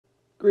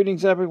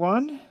Greetings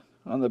everyone.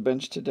 On the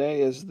bench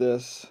today is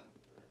this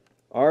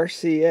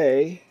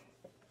RCA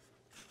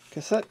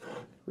cassette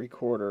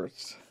recorder.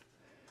 It's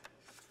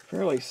a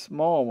fairly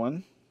small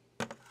one.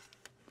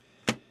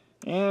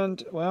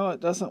 And, well, it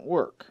doesn't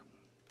work.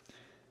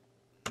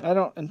 I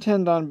don't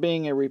intend on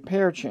being a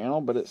repair channel,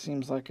 but it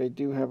seems like I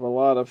do have a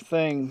lot of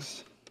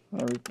things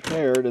I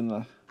repaired in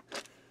the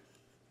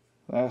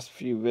last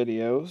few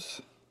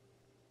videos.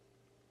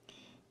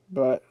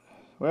 But,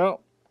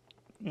 well,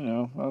 you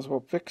know, might as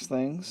well fix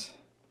things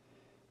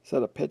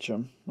instead of pitch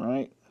them,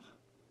 right?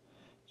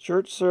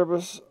 Church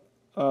service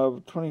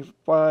of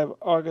 25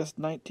 August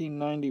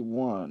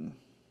 1991.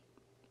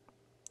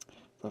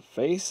 The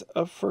Face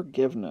of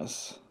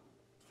Forgiveness.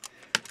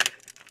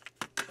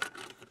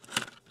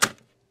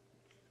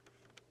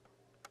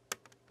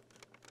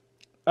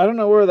 I don't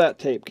know where that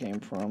tape came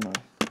from.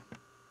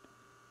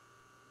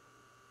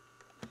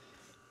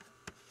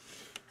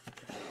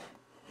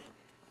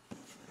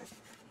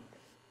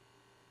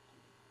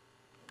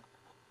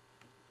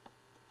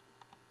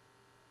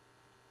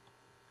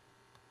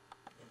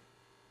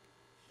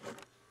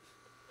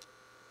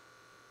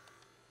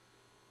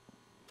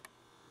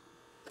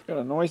 Got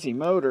a noisy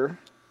motor.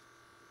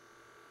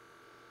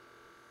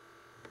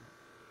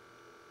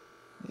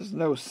 There's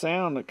no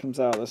sound that comes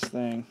out of this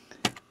thing.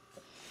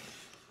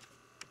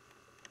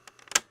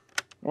 I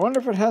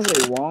wonder if it has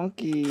a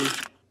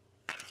wonky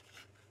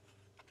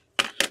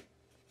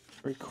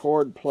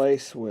record play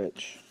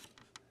switch.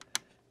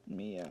 Let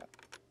me I'm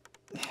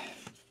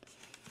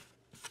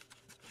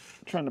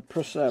trying to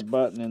push that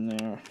button in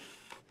there.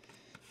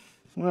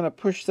 I'm going to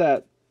push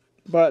that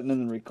button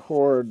and the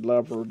record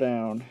lever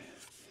down.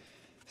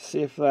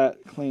 See if that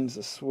cleans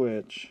the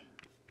switch.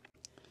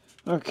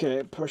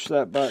 Okay, push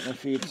that button a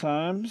few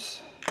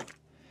times.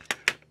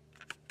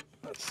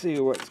 Let's see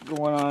what's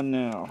going on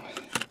now.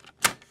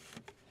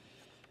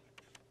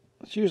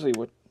 That's usually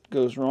what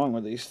goes wrong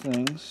with these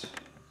things.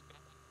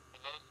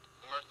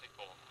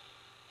 Merciful,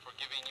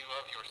 forgiving you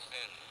of your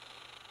sin.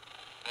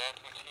 That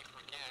which he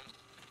forgives,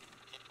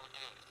 he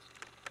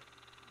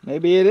forgives.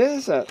 Maybe it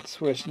is that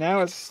switch.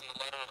 Now it's...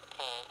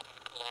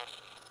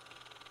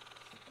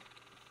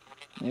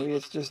 Maybe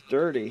it's just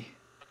dirty.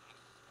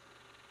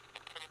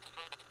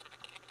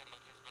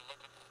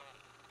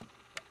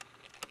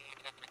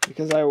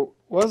 Because I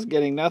was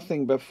getting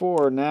nothing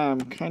before, now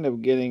I'm kind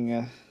of getting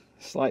a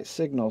slight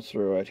signal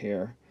through it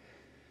here.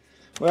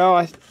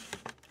 Well,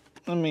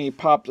 let me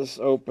pop this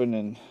open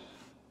and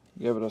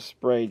give it a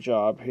spray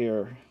job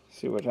here.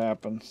 See what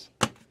happens.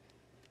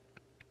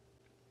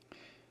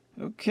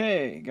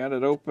 Okay, got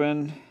it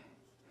open.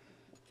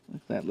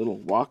 Look at that little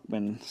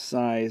Walkman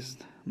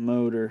sized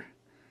motor.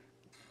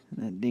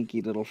 And that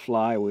dinky little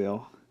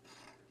flywheel.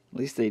 At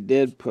least they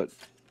did put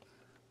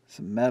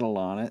some metal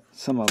on it.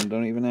 Some of them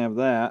don't even have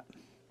that.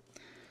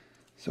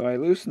 So I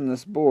loosened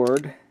this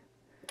board,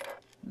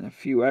 and a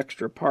few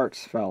extra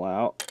parts fell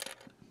out.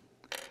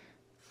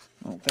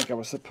 I don't think I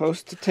was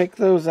supposed to take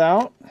those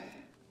out.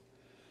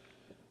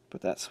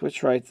 But that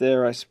switch right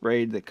there, I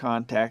sprayed the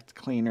contact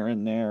cleaner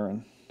in there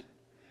and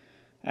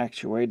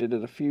actuated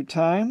it a few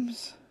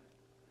times.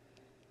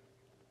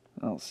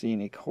 I don't see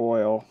any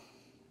coil.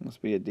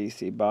 Must be a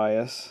DC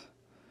bias.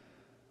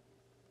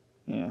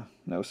 Yeah,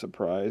 no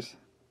surprise.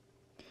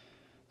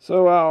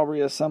 So I'll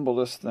reassemble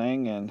this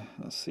thing and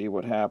let's see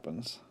what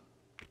happens.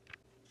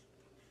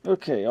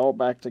 Okay, all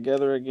back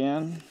together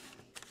again.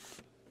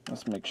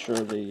 Let's make sure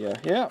the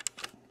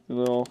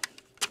little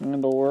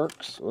handle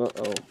works.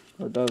 Uh-oh,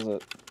 or does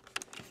it?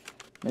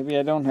 Maybe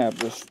I don't have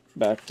this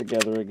back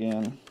together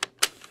again.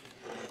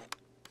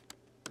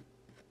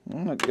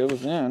 Well, it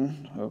goes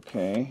in.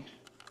 Okay.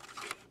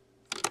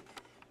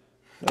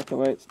 Is that the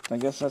way I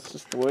guess that's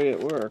just the way it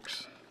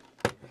works.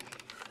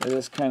 It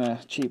is kind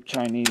of cheap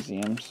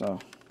Chinesium, so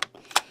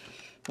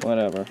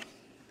whatever.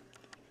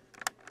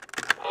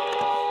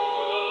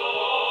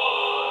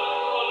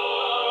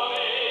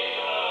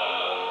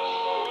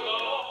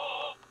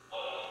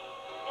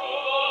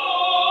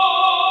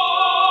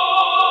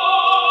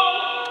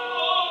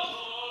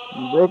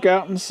 And broke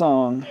out in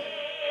song.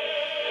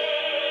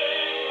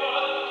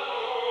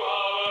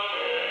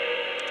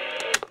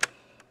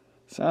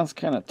 Sounds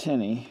kind of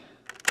tinny.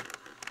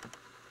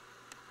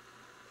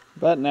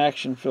 Button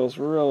action feels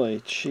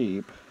really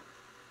cheap.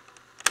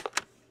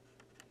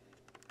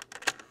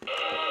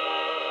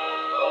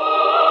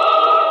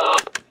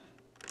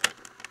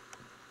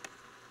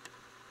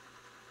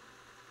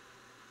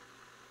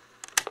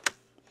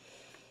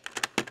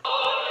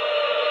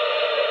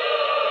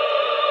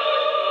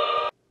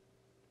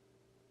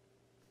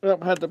 Well,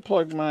 I had to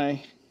plug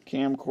my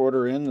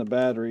camcorder in. The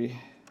battery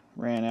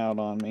ran out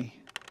on me.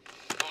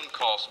 Phone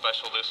call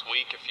special this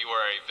week if you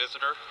are a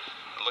visitor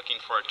looking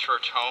for a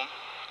church home.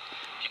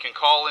 You can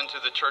call into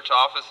the church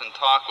office and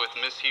talk with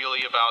Miss Healy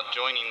about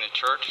joining the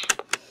church.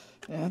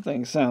 Yeah, that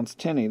thing sounds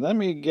tinny. Let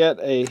me get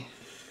a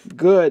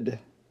good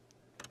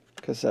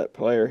cassette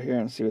player here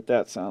and see what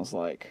that sounds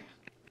like.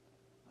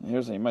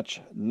 Here's a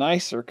much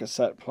nicer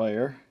cassette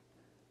player.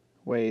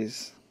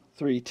 Weighs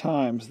 3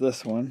 times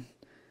this one.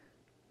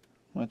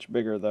 Much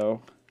bigger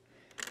though.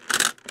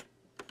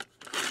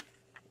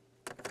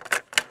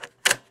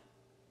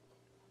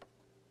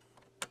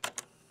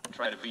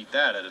 Try to beat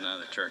that at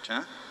another church,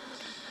 huh?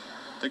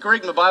 The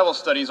Kerygma Bible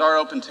studies are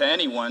open to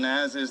anyone,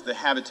 as is the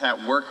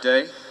Habitat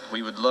Workday.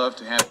 We would love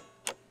to have...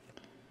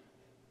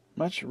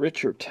 Much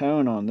richer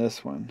tone on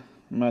this one.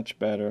 Much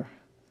better.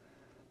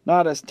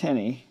 Not as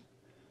tinny.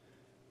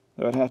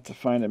 Though I'd have to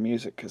find a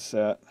music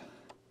cassette.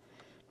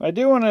 But I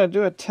do want to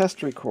do a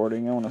test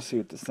recording. I want to see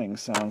what this thing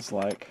sounds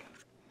like.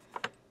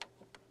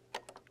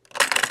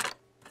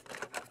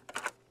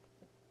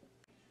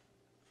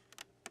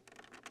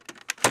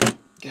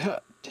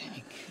 God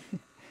dang.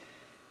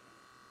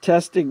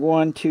 Testing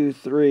 1, 2,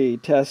 3.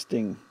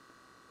 Testing.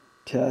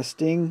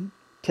 Testing.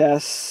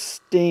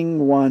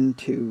 Testing 1,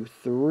 2,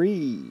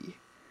 3.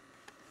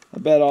 I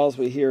bet all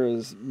we hear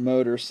is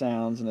motor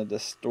sounds and a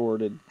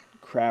distorted,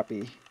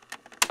 crappy.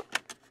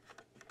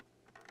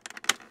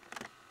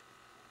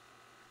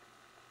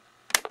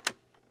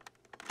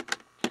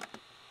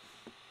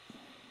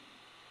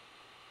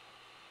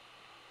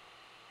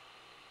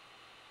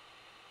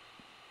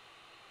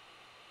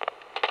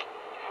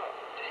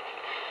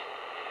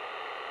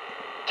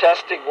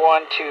 Testing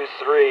 1, 2,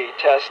 3.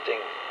 Testing.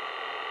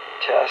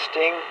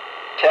 Testing.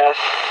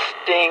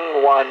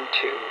 Testing 1, 2,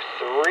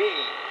 3.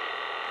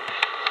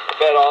 I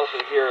bet all we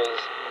hear is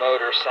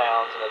motor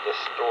sounds and a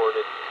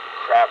distorted,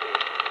 crappy.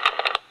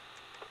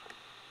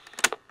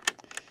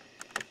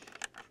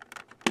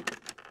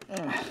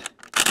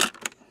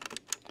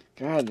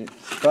 God, these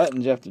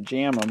buttons, you have to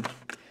jam them.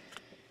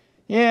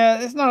 Yeah,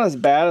 it's not as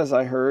bad as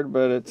I heard,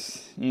 but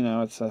it's, you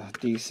know, it's a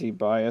DC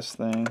bias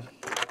thing.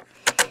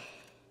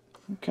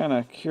 I'm kind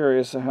of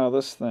curious of how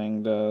this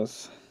thing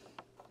does.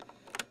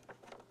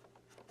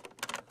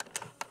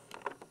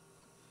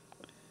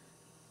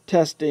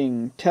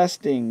 Testing,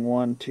 testing,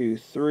 1, 2,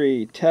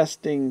 3.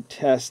 Testing,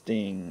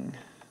 testing.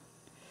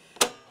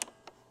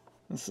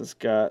 This has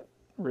got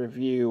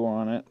review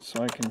on it,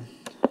 so I can...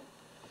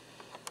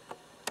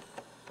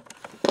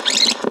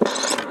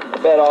 I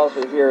bet all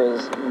we hear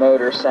is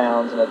motor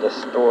sounds and a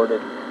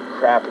distorted,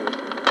 crappy.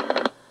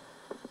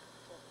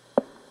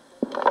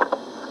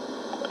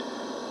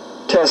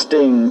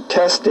 Testing,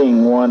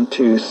 testing, 1,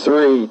 2,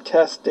 3.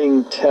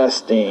 Testing,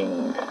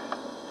 testing.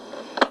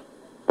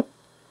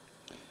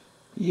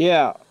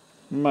 Yeah,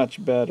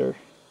 much better.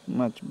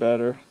 Much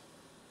better.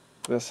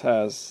 This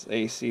has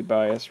AC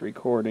bias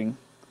recording.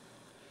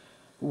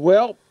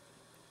 Well,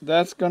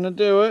 that's going to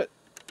do it.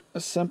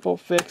 A simple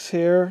fix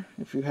here.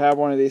 If you have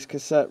one of these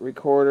cassette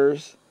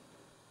recorders,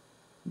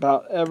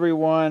 about every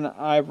one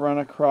I've run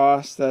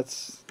across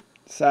that's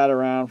sat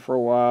around for a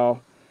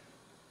while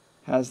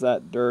has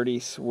that dirty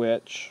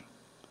switch.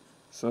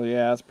 So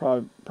yeah, it's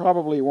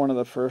probably one of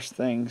the first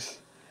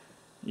things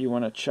you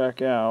want to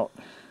check out.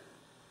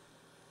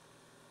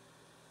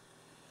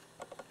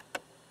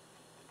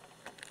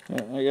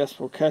 I guess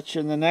we'll catch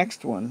you in the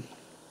next one.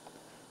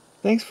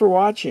 Thanks for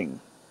watching.